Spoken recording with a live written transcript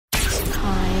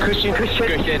Christian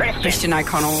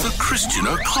O'Connell. The Christian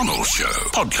O'Connell Show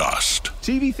podcast.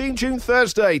 TV theme tune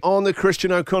Thursday on the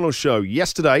Christian O'Connell Show.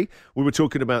 Yesterday, we were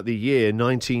talking about the year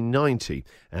 1990,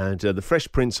 and The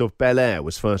Fresh Prince of Bel-Air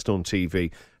was first on TV.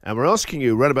 And we're asking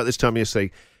you, right about this time yesterday,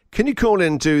 can you call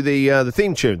in to the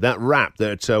theme tune, that rap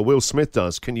that Will Smith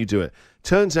does? Can you do it?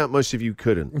 Turns out most of you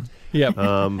couldn't.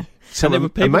 Yeah.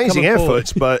 Some amazing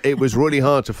efforts, but it was really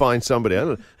hard to find somebody.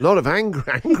 A lot of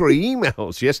angry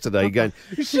emails yesterday going,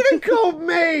 you should have called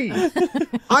me.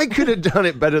 I could have done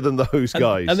it better than those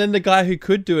guys. And then the guy who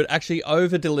could do it actually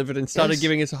over-delivered and started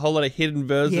giving us a whole lot of hidden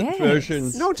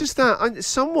versions. Not just that.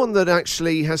 Someone that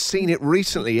actually has seen it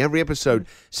recently, every episode,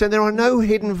 said there are no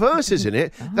hidden verses in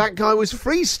it. That guy was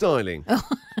freestyling.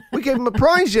 We gave him a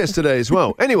prize yesterday as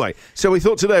well. Anyway, so we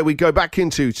thought today we'd go back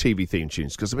into TV theme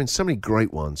tunes because there have been so many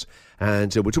great ones.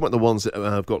 And we're talking about the ones that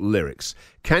have got lyrics.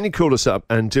 Can you call us up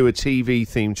and do a TV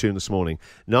theme tune this morning?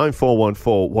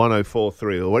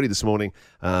 9414-1043. Already this morning,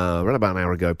 around about an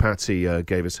hour ago, Patsy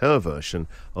gave us her version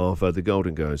of The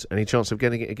Golden Girls. Any chance of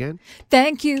getting it again?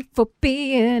 Thank you for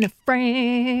being a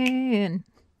friend.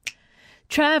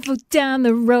 Travel down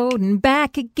the road and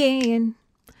back again.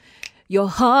 Your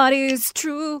heart is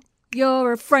true.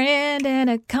 You're a friend and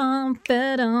a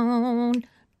confidant.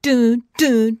 Do,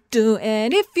 do, do.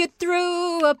 And if you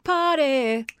threw a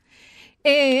party,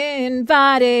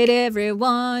 invited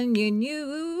everyone you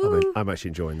knew. I'm actually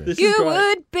enjoying this. You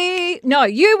would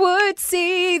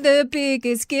see the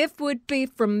biggest gift would be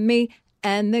from me.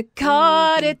 And the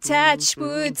card attached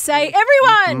would say,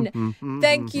 everyone,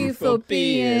 thank you for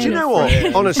being. Do you know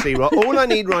what? Honestly, right, all I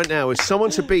need right now is someone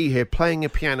to be here playing a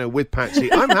piano with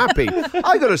Patsy. I'm happy.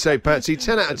 I got to say, Patsy,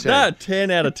 10 out of 10. No,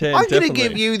 10 out of 10. I'm going to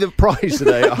give you the prize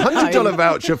today, a $100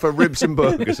 voucher for ribs and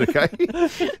burgers, okay?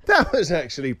 That was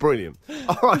actually brilliant.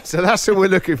 All right, so that's what we're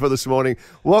looking for this morning.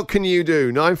 What can you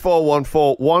do?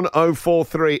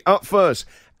 9414-1043. Up first,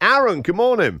 Aaron, good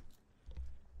morning.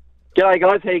 G'day,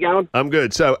 guys. How you going? I'm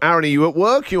good. So, Aaron, are you at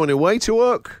work? You on your way to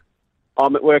work?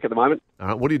 I'm at work at the moment. All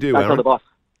right, what do you do, That's Aaron? on the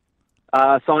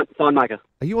bus. Sign maker.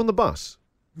 Are you on the bus?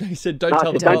 He said, don't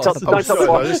tell the boss. Don't tell the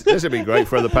boss. This would be great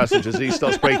for other passengers. He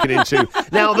starts breaking into,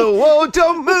 now the world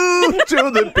don't move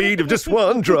to the beat of just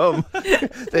one drum.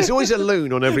 There's always a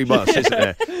loon on every bus, isn't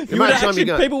there?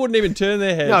 People wouldn't even turn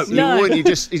their heads. No, you wouldn't. You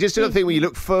just do that thing where you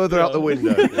look further out the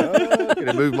window. I'm going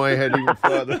to move my head even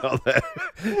further out there.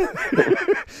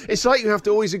 It's like you have to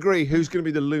always agree who's going to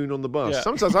be the loon on the bus. Yeah.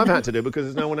 Sometimes I've had to do it because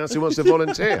there's no one else who wants to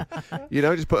volunteer. You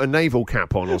know, just put a naval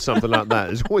cap on or something like that.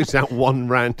 There's always that one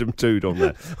random dude on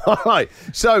there. All right,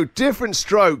 so Different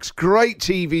Strokes, great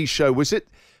TV show. Was it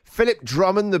Philip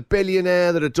Drummond, the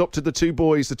billionaire that adopted the two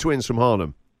boys, the twins from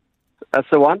Harlem? That's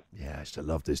the one. Yeah, I used to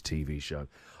love this TV show.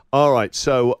 All right,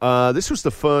 so this was the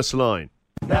first line.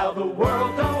 Now the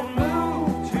world don't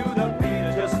move to the beat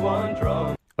of just one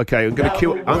drum. Okay, I'm going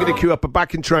to queue up a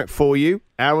backing track for you.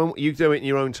 Aaron, you do it in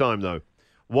your own time, though.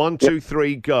 1, 2,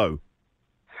 3, go.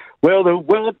 Well, the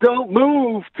world don't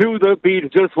move to the beat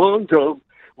of just one drum.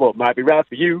 What might be right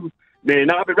for you may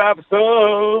not be right for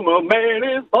some. A man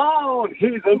is born,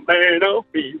 he's a man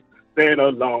of peace. Then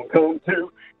along come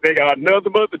two. They got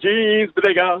nothing but the genes, but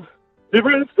they got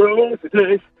different strokes to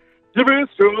take.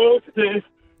 Different strokes to take.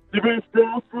 Different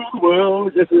strokes through the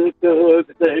world. Yes, it does.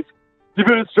 It takes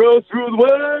different strokes through the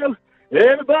world.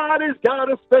 Everybody's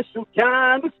got a special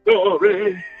kind of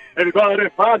story. Everybody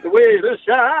finds a way to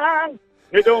shine.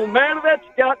 It don't matter that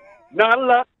you got not a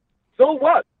lot. So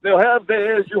what? They'll have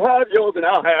theirs, you have yours, and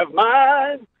I'll have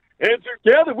mine. And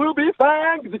together we'll be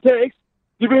fine, because it takes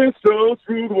different strokes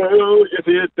through the world. Yes,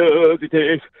 it does. It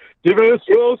takes different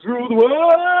strokes through the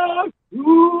world.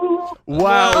 Ooh.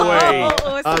 Wowee.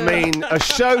 Awesome. I mean, a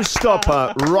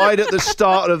showstopper right at the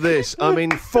start of this. I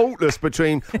mean, faultless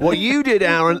between what you did,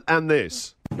 Aaron, and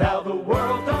this. Now the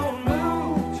world don't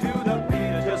move to the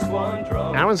beat of just one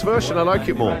drum. Aaron's version, I like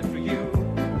it more. Right for you,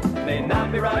 may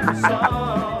not be right for some.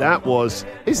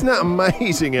 Isn't that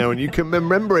amazing, Aaron? You can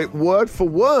remember it word for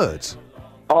word.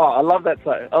 Oh, I love that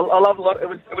song. I love a lot. It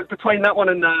was between that one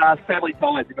and Family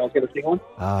Ties, if I was going to sing one.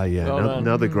 Ah, yeah, Well done.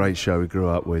 another great show we grew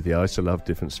up with. Yeah, I used to love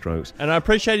Different Strokes. And I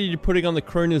appreciated you putting on the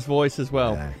crooner's voice as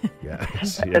well. Yeah.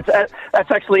 That's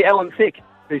actually Alan Thicke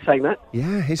who sang that.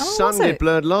 Yeah, his Oh, son was did it?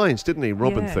 Blurred Lines, didn't he?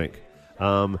 Robin Yeah. Thicke.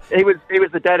 He was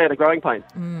the dad out of Growing Pains.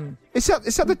 Is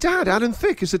that the dad, Alan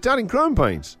Thicke? Is the dad in Growing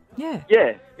Pains? Yeah.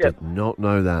 Yeah. Did not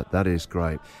know that. That is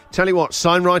great. Tell you what,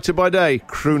 sign writer by day,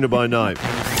 crooner by night.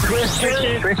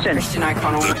 Christian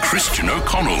O'Connell. The Christian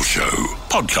O'Connell Show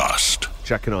podcast.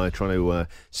 Jack and I are trying to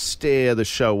steer the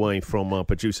show away from our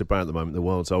producer Brad at the moment, the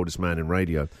world's oldest man in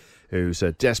radio, who's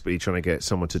desperately trying to get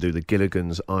someone to do the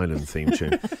Gilligan's Island theme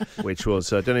tune, which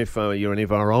was, I don't know if you're any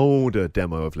of our older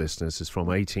demo of listeners, it's from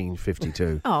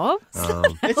 1852. Oh,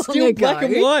 It's still black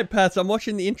and white, Pat. I'm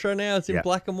watching the intro now. It's in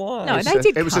black and white. No, they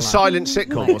did It was a colour. silent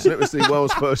sitcom, wasn't it? It was the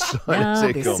world's first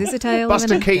silent This sitcom. is a tale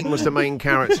Buster of an... Keaton was the main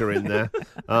character in there.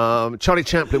 Charlie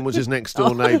Chaplin was his next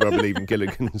door neighbour, I believe, in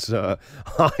Gilligan's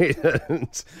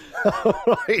Island.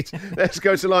 All right, let's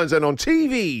go to lines then on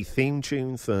TV Theme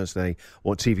Tune Thursday.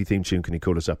 What TV theme tune can you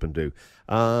call us up and do?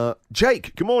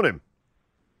 Jake, good morning.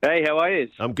 Hey, how are you?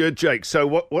 I'm good, Jake. So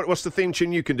what's the theme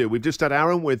tune you can do? We've just had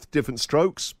Aaron with Different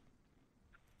Strokes.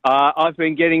 I've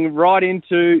been getting right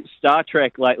into Star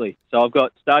Trek lately. So I've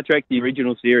got Star Trek, the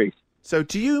original series. So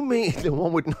do you mean the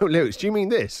one with no lyrics? Do you mean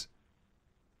this?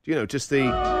 You know, just the...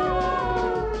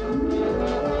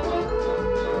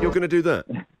 You're going to do that?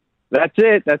 That's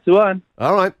it. That's the one.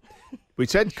 All right. We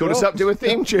said, call us up, do a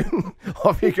theme tune.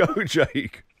 Off you go,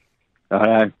 Jake. All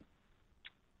right.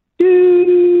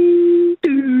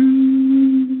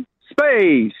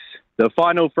 Space, the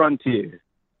final frontier.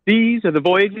 These are the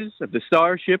voyages of the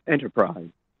Starship Enterprise.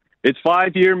 Its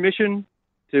 5-year mission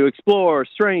to explore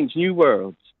strange new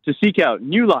worlds, to seek out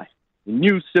new life and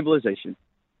new civilization,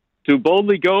 to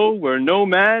boldly go where no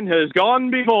man has gone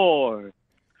before.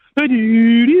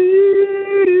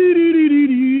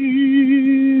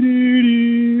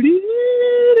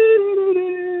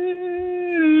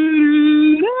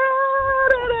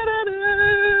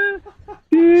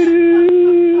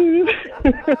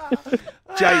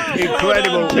 Jake,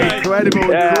 incredible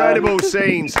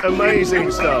scenes.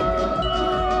 Amazing stuff.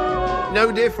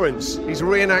 No difference. He's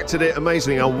reenacted it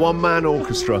amazingly. A one-man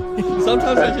orchestra.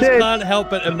 Sometimes I just can't help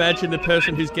but imagine the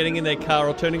person who's getting in their car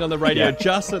or turning on the radio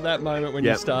just at that moment when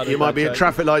you started. You might be at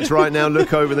traffic lights right now.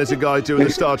 Look over, there's a guy doing the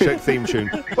Star Trek theme tune.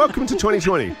 Welcome to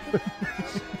 2020.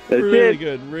 Really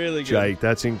good. Jake,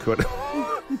 that's incredible.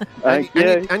 Thank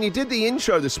And you did the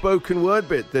intro, the spoken word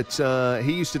bit that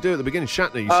he used to do at the beginning.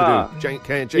 Shatner used to do.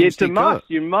 James It's T. a must. Kirk.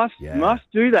 You must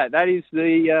do that. That is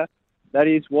the that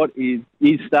is what is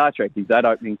Star Trek. Is that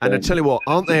opening? And I theme. tell you what,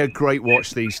 aren't they a great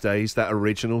watch these days? That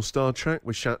original Star Trek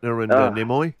with Shatner and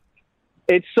Nimoy.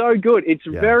 It's so good. It's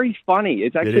very funny.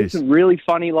 It's actually some really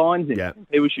funny lines in it.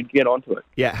 People should get onto it.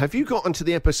 Yeah. Have you got onto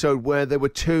the episode where there were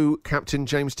two Captain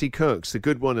James T. Kirks, the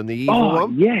good one and the evil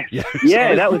one? Yes.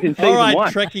 Yeah, that was in season All right,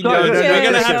 1. Trekkie So nerds, good. we're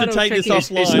going to have to take this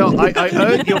offline. It's not. I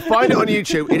heard, you'll find it on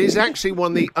YouTube. It is actually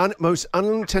one of the most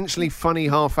unintentionally funny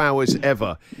half hours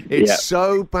ever. It's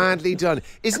so badly done.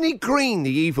 Isn't he green,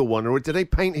 the evil one, or did they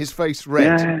paint his face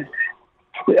red?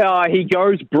 He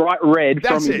goes bright red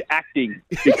That's from his it. acting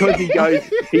because he's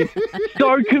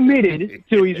so committed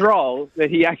to his role that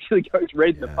he actually goes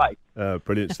red in the face.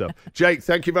 Brilliant stuff. Jake,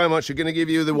 thank you very much. We're going to give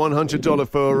you the $100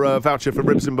 for voucher for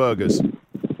Ribs and Burgers.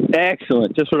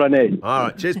 Excellent. Just what I need. All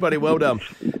right. Cheers, buddy. Well done.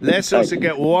 Let's also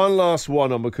get one last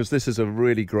one on because this is a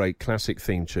really great classic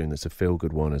theme tune. That's a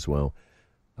feel-good one as well.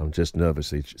 I'm just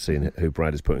nervously seeing who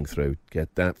Brad is putting through.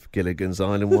 Get that Gilligan's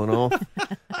Island one off.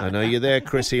 I know you're there,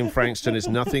 Chrissy and Frankston. It's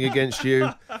nothing against you.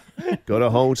 Got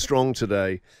to hold strong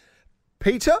today.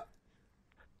 Peter?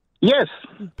 Yes.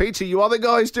 Peter, you are the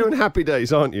guys doing Happy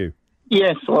Days, aren't you?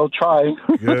 Yes, I'll try.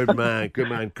 Good man, good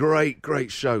man.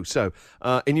 Great show. So,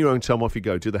 in your own time, off you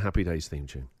go. Do the Happy Days theme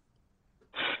tune.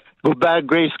 Goodbye,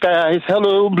 gray skies.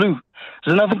 Hello, blue.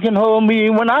 There's nothing can hold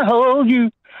me when I hold you.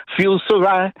 Feels so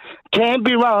right. Can't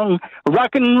be wrong.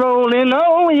 Rock and rollin'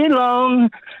 all year long.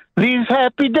 These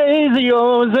happy days are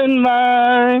yours and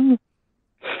mine.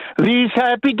 These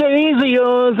happy days are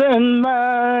yours and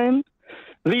mine.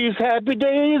 These happy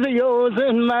days are yours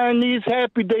and mine. These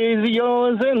happy days are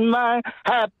yours and mine.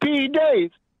 Happy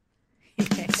days.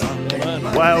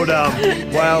 Well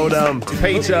done,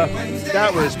 Peter.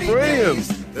 That was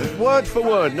brilliant. Word for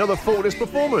word, another faultless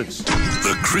performance.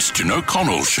 The Christian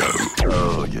O'Connell Show.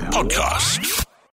 Podcast.